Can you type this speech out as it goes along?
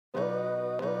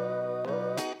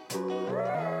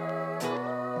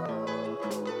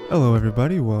Hello,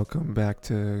 everybody. Welcome back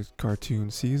to Cartoon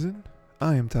Season.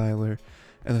 I am Tyler,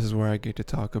 and this is where I get to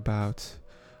talk about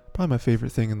probably my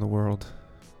favorite thing in the world.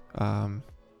 Um,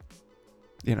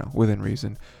 within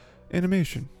reason,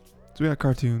 animation. So we got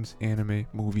cartoons, anime,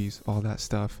 movies, all that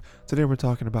stuff. Today we're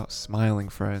talking about Smiling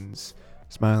Friends.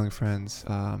 Smiling Friends.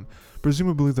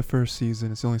 Presumably the first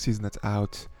season. It's the only season that's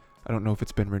out. I don't know if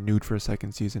it's been renewed for a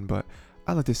second season, but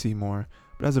I'd like to see more.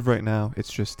 But as of right now,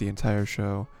 it's just the entire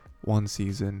show, one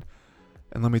season.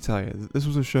 And let me tell you, this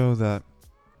was a show that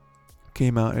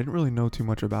came out. I didn't really know too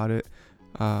much about it.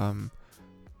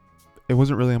 It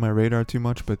wasn't really on my radar too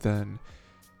much, but then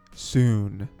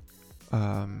soon,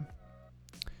 I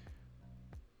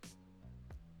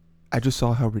just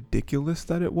saw how ridiculous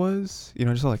that it was. I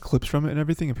just saw like clips from it and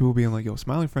everything, and people being like, "Yo,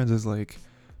 Smiling Friends is like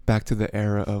back to the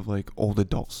era of like old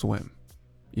Adult Swim."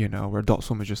 Where Adult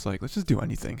Swim is just like, let's just do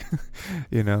anything,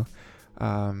 and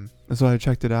so I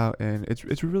checked it out, and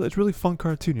it's really fun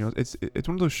cartoon. It's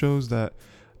one of those shows that,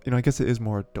 I guess it is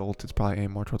more adult. It's probably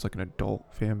aimed more towards like an adult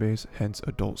fan base, hence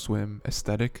Adult Swim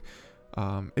aesthetic.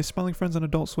 Is Smiling Friends on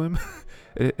Adult Swim?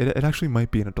 it actually might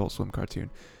be an Adult Swim cartoon.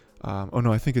 Oh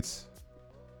no, I think it's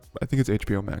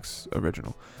HBO Max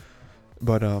original.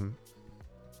 But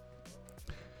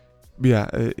yeah,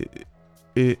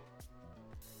 it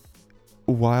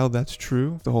while that's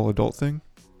true, the whole adult thing,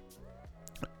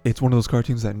 it's one of those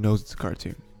cartoons that knows it's a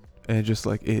cartoon, and it just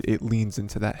like it leans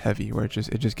into that heavy where it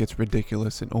just gets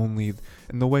ridiculous and only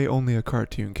in the way only a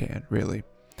cartoon can, really.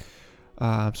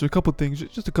 So a couple things,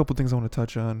 just a couple things I want to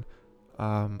touch on.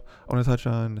 I want to touch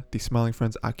on the Smiling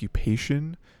Friends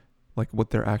occupation, like what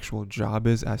their actual job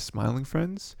is as Smiling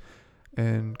Friends,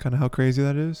 and kind of how crazy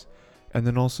that is. And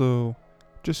then also,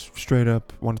 just straight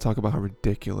up, want to talk about how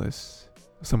ridiculous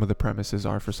some of the premises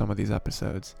are for some of these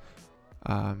episodes.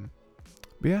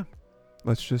 But yeah,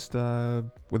 let's just,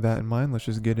 with that in mind, let's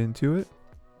just get into it.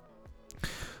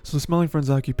 So the Smiling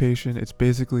Friends occupation, it's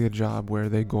basically a job where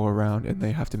they go around and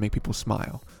they have to make people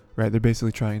smile, right? They're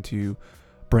basically trying to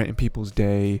brighten people's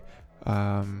day.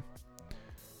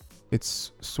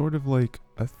 It's sort of like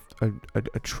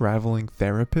a traveling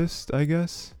therapist, I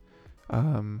guess,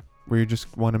 where you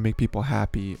just want to make people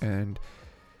happy, and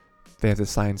they have to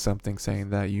sign something saying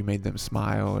that you made them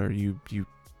smile or you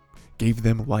gave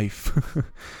them life.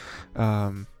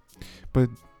 But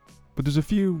there's a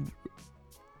few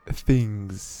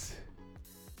things.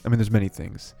 I mean, there's many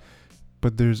things,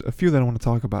 but there's a few that I want to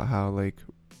talk about, how like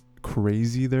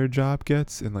crazy their job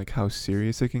gets and like how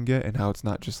serious it can get, and how it's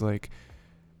not just like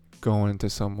going to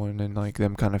someone and like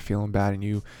them kind of feeling bad and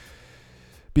you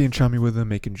being chummy with them,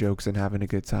 making jokes and having a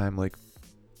good time. Like,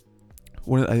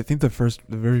 I think the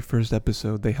very first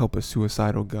episode, they help a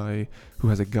suicidal guy who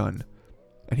has a gun,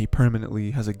 and he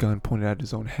permanently has a gun pointed at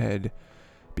his own head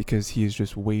because he is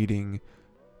just waiting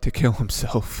to kill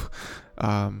himself.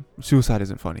 Suicide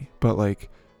isn't funny, but like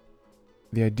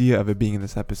the idea of it being in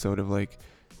this episode of like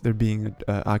there being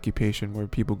an occupation where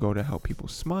people go to help people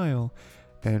smile,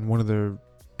 and one of the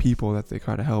people that they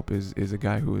try to help is a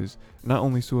guy who is not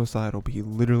only suicidal, but he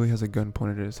literally has a gun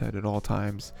pointed at his head at all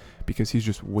times because he's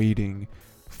just waiting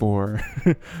for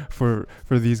for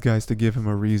these guys to give him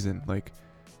a reason, like,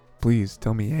 please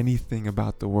tell me anything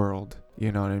about the world,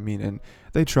 you know what I mean? And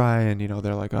they try, and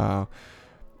they're like, oh,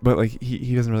 but like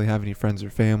he doesn't really have any friends or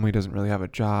family, doesn't really have a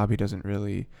job, he doesn't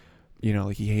really,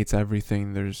 like, he hates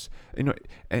everything. There's,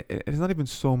 it's not even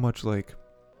so much like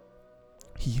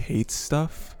he hates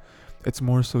stuff. It's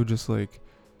more so just like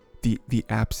the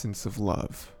absence of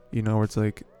love, where it's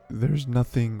like there's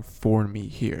nothing for me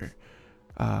here.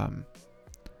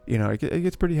 It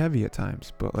gets pretty heavy at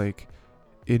times, but like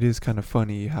it is kind of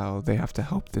funny how they have to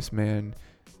help this man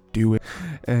do it,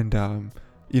 and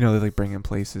they like bring him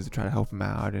places to try to help him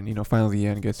out, and finally the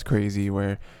end gets crazy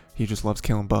where he just loves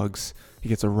killing bugs. He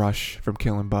gets a rush from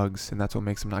killing bugs, and that's what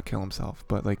makes him not kill himself.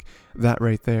 But like that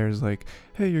right there is like,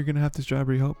 hey, you're gonna have this job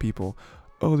where you help people.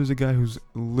 Oh, there's a guy who's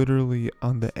literally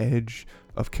on the edge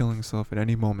of killing himself at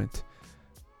any moment.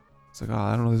 It's like, oh,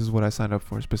 I don't know, this is what I signed up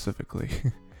for specifically.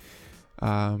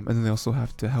 And then they also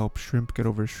have to help Shrimp get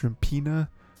over Shrimpina.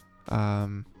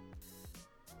 Again,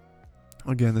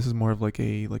 this is more of like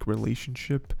a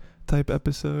relationship type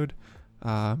episode.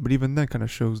 But even that kind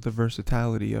of shows the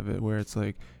versatility of it, where it's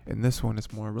like in this one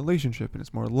it's more relationship and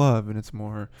it's more love and it's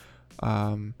more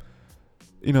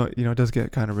it does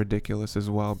get kind of ridiculous as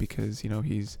well, because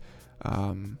he's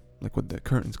like with the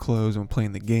curtains closed and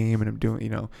playing the game, and I'm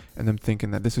doing and them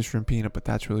thinking that this is Shrimpina, but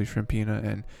that's really Shrimpina,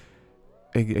 and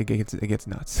it gets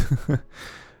nuts.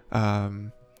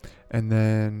 And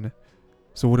then,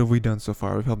 so what have we done so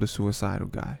far? We've helped a suicidal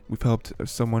guy. We've helped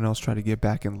someone else try to get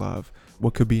back in love.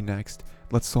 What could be next?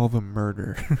 let's solve a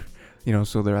murder.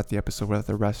 So they're at the episode, we're at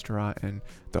the restaurant and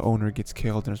the owner gets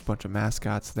killed and there's a bunch of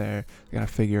mascots there. They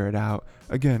gotta figure it out.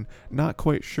 Again, not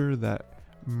quite sure that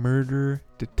murder,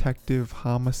 detective,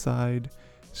 homicide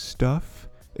stuff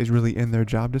is really in their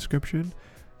job description,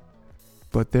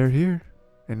 but they're here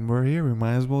and we're here. We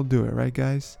might as well do it, right,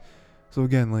 guys? So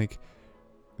again, like,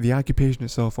 the occupation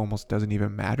itself almost doesn't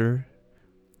even matter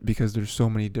because there's so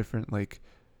many different like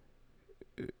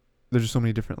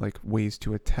ways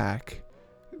to attack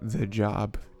the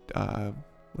job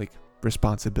like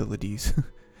responsibilities.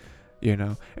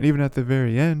 And even at the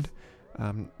very end,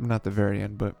 not the very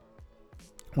end, but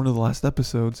one of the last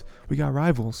episodes, we got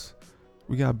rivals.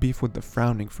 We got beef with the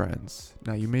Frowning Friends.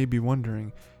 Now you may be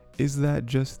wondering, is that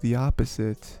just the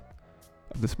opposite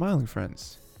of the Smiling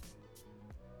Friends?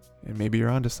 And maybe you're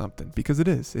onto something, because it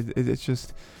is. It's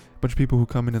just a bunch of people who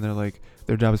come in and they're like,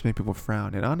 their job is to make people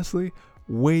frown. And honestly,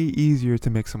 way easier to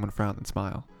make someone frown than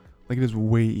smile. Like, it is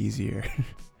way easier.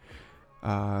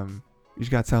 You just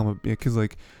gotta tell them, because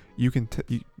like you can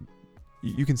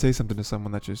say something to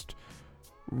someone that's just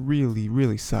really,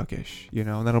 really suckish,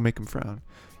 and that'll make them frown.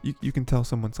 You can tell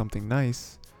someone something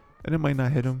nice, and it might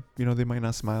not hit them. They might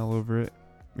not smile over it.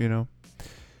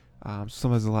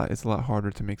 Sometimes it's a lot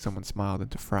harder to make someone smile than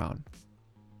to frown.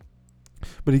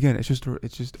 But again, it's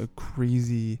just a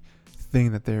crazy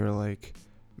thing that they're like,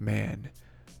 man,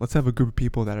 let's have a group of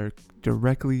people that are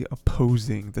directly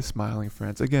opposing the Smiling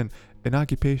Friends. Again, an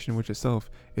occupation which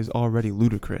itself is already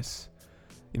ludicrous.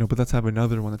 But let's have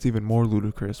another one that's even more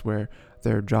ludicrous, where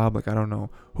their job, like, I don't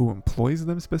know who employs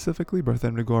them specifically, but for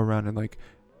them to go around and like,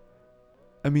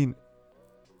 I mean,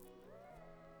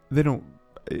 they don't,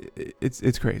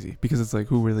 it's crazy, because it's like,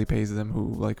 who really pays them?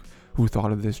 Who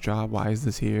thought of this job? Why is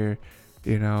this here?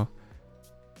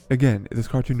 Again, this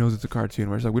cartoon knows it's a cartoon,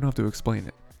 where it's like, we don't have to explain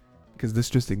it, because this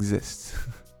just exists.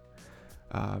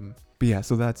 But yeah,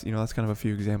 so that's kind of a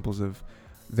few examples of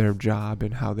their job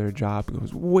and how their job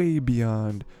goes way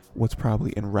beyond what's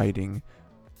probably in writing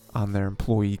on their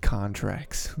employee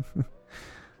contracts.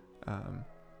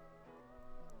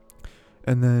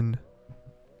 And then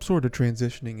sort of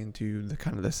transitioning into the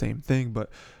kind of the same thing, but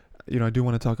I do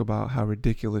want to talk about how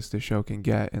ridiculous the show can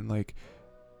get, and like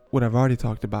what I've already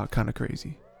talked about, kind of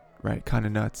crazy, right? Kind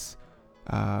of nuts.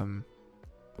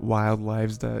 Wild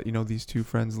lives that these two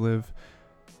friends live.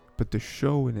 But the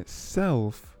show in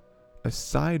itself,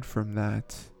 aside from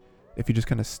that, if you just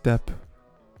kind of step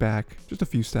back just a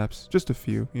few steps, just a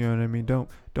few, you know what I mean?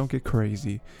 Don't get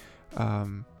crazy.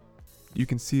 You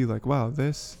can see like, wow,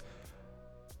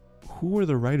 who are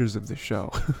the writers of this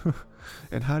show?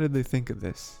 And how did they think of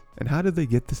this? And how did they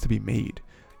get this to be made?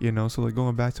 So like,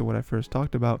 going back to what I first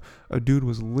talked about, a dude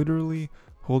was literally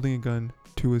holding a gun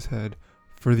to his head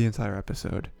for the entire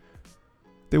episode.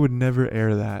 They would never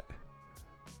air that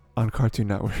on Cartoon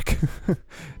Network.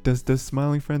 Does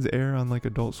Smiling Friends air on like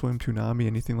Adult Swim, Toonami,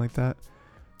 anything like that?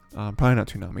 Probably not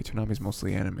Toonami. Toonami's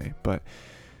mostly anime, but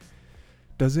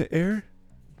does it air?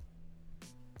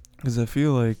 Because I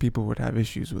feel like people would have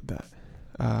issues with that.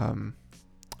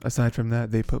 Aside from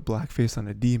that, they put blackface on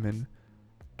a demon.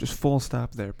 Just full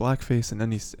stop there. Blackface in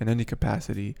any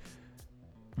capacity.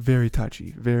 Very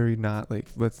touchy. Very not like,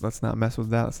 let's not mess with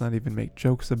that. Let's not even make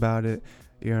jokes about it.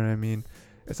 You know what I mean?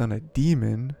 It's on a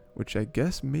demon, which I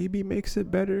guess maybe makes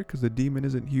it better, because the demon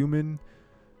isn't human.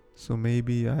 So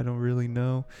maybe, I don't really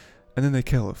know. And then they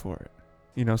kill it for it.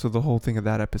 So the whole thing of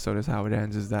that episode is how it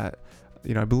ends, is that,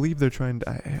 I believe they're trying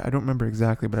to, I don't remember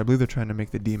exactly, but I believe they're trying to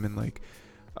make the demon like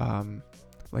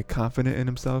confident in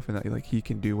himself, and that like he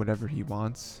can do whatever he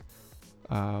wants.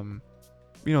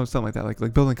 Something like that,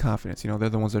 like building confidence. They're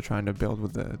the ones that are trying to build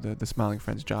with the Smiling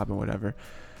Friends job and whatever.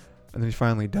 And then he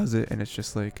finally does it, and it's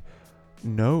just like,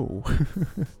 no,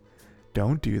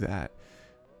 don't do that.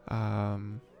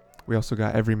 We also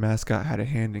got every mascot had a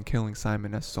hand in killing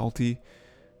Simon S. Salty.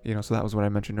 So that was what I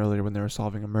mentioned earlier when they were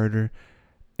solving a murder.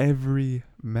 Every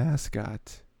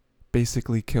mascot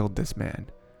basically killed this man.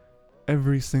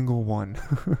 Every single one.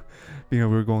 We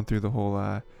were going through the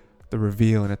whole the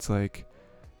reveal, and it's like,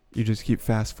 you just keep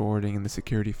fast forwarding in the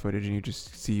security footage, and you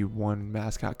just see one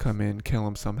mascot come in, kill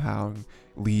him somehow, and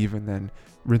leave, and then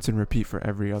rinse and repeat for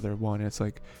every other one. And it's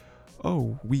like,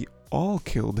 oh, we all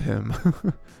killed him.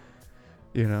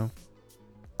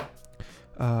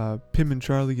 Pim and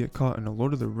Charlie get caught in a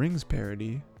Lord of the Rings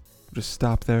parody. Just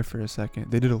stop there for a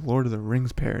second. They did a Lord of the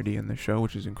Rings parody in the show,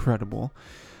 which is incredible.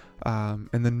 And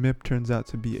then Mip turns out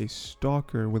to be a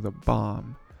stalker with a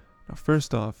bomb. Now,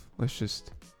 first off, let's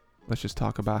just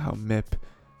talk about how Mip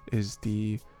is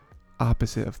the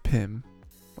opposite of Pim.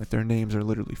 Like, their names are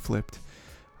literally flipped.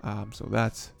 So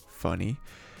that's funny.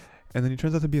 And then he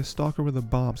turns out to be a stalker with a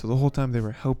bomb. So the whole time they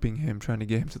were helping him, trying to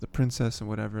get him to the princess and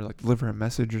whatever, like deliver a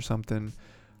message or something,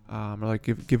 or like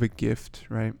give a gift,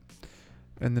 right?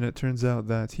 And then it turns out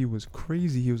that he was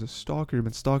crazy. He was a stalker. He'd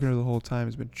been stalking her the whole time.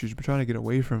 She's been trying to get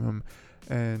away from him,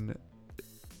 and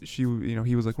he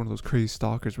was like one of those crazy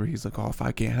stalkers where he's like, oh, if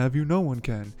I can't have you, no one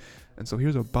can. And so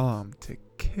here's a bomb to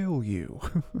kill you.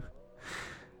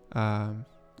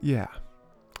 Yeah.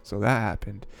 So that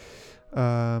happened.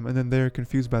 And then they're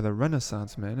confused by the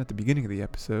Renaissance Man at the beginning of the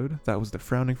episode. That was the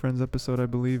Frowning Friends episode, I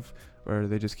believe, where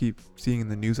they just keep seeing in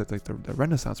the news that like the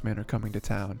Renaissance Man are coming to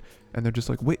town, and they're just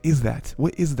like, what is that?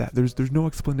 What is that? There's no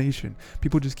explanation.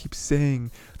 People just keep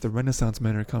saying the Renaissance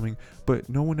Men are coming, but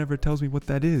no one ever tells me what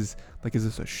that is. Like, is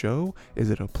this a show? Is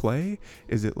it a play?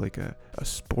 Is it like a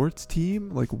sports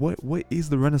team? Like, what is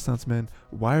the Renaissance Men?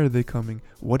 Why are they coming?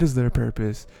 What is their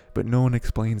purpose? But no one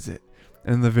explains it.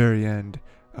 And in the very end,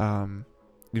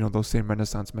 those same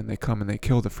Renaissance Men, they come and they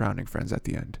kill the Frowning Friends at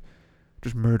the end.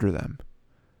 Just murder them.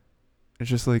 It's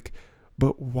just like,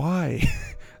 but why?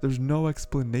 There's no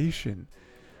explanation.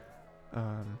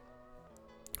 And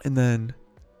then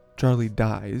Charlie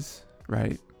dies,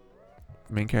 right?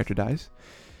 Main character dies.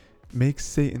 Makes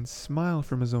Satan smile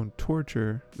from his own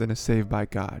torture, then is saved by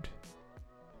God.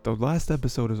 The last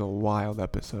episode is a wild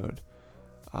episode.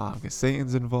 Because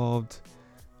Satan's involved.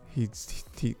 He's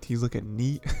looking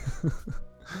neat.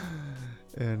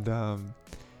 And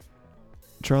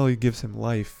Charlie gives him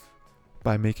life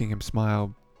by making him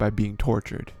smile by being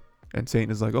tortured. And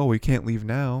Satan is like, oh, we can't leave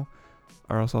now,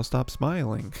 or else I'll stop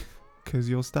smiling, because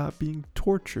you'll stop being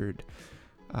tortured.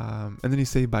 And then he's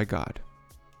saved by God.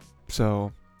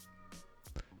 So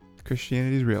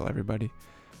Christianity is real, everybody.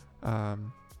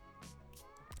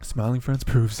 Smiling Friends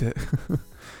proves it.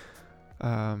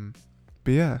 But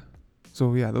yeah.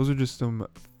 So yeah, those are just some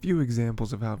few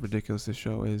examples of how ridiculous this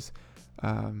show is.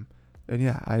 And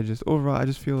yeah, I just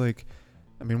feel like,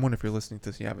 one, if you're listening to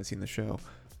this and you haven't seen the show,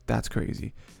 that's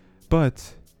crazy.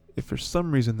 But if for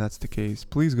some reason that's the case,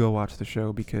 please go watch the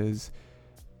show, because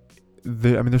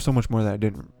there's so much more that I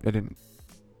didn't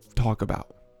talk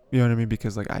about. You know what I mean?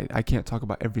 Because like I can't talk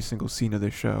about every single scene of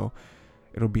this show.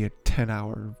 It'll be a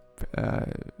 10-hour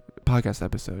podcast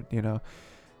episode,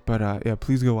 But yeah,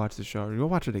 please go watch the show. Or go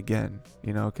watch it again,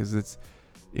 because it's,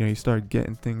 you start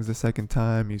getting things the second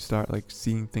time. You start like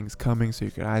seeing things coming, so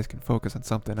your eyes can focus on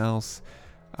something else.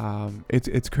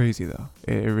 It's crazy though.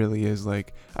 It really is.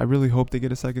 Like, I really hope they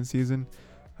get a second season,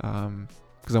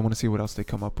 because I want to see what else they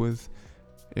come up with.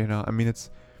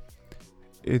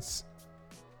 It's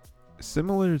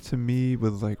similar to me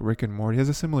with like Rick and Morty. It has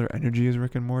a similar energy as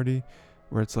Rick and Morty,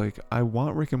 where it's like, I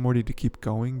want Rick and Morty to keep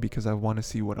going because I want to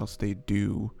see what else they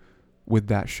do with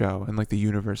that show and like the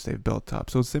universe they've built up.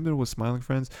 So it's similar with Smiling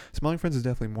Friends. Smiling Friends is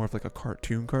definitely more of like a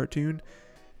cartoon.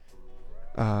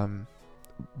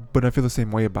 But I feel the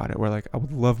same way about it, where like I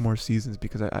would love more seasons,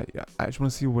 because I just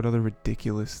want to see what other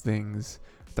ridiculous things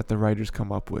that the writers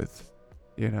come up with,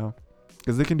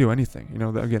 because they can do anything.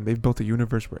 Again, they've built a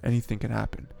universe where anything can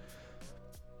happen.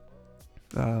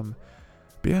 But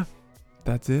yeah,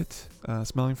 that's it.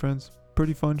 Smiling Friends,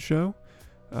 pretty fun show.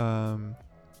 And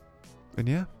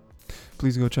yeah,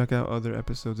 please go check out other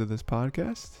episodes of this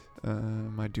podcast.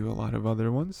 I do a lot of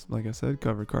other ones, like I said,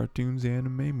 cover cartoons,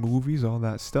 anime, movies, all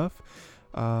that stuff.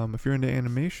 If you're into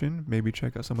animation, maybe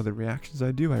check out some of the reactions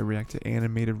I do. I react to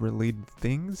animated related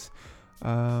things.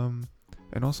 And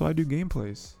also I do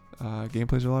gameplays.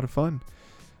 Gameplays are a lot of fun.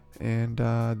 And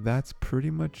that's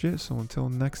pretty much it. So until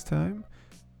next time,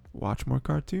 watch more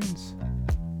cartoons.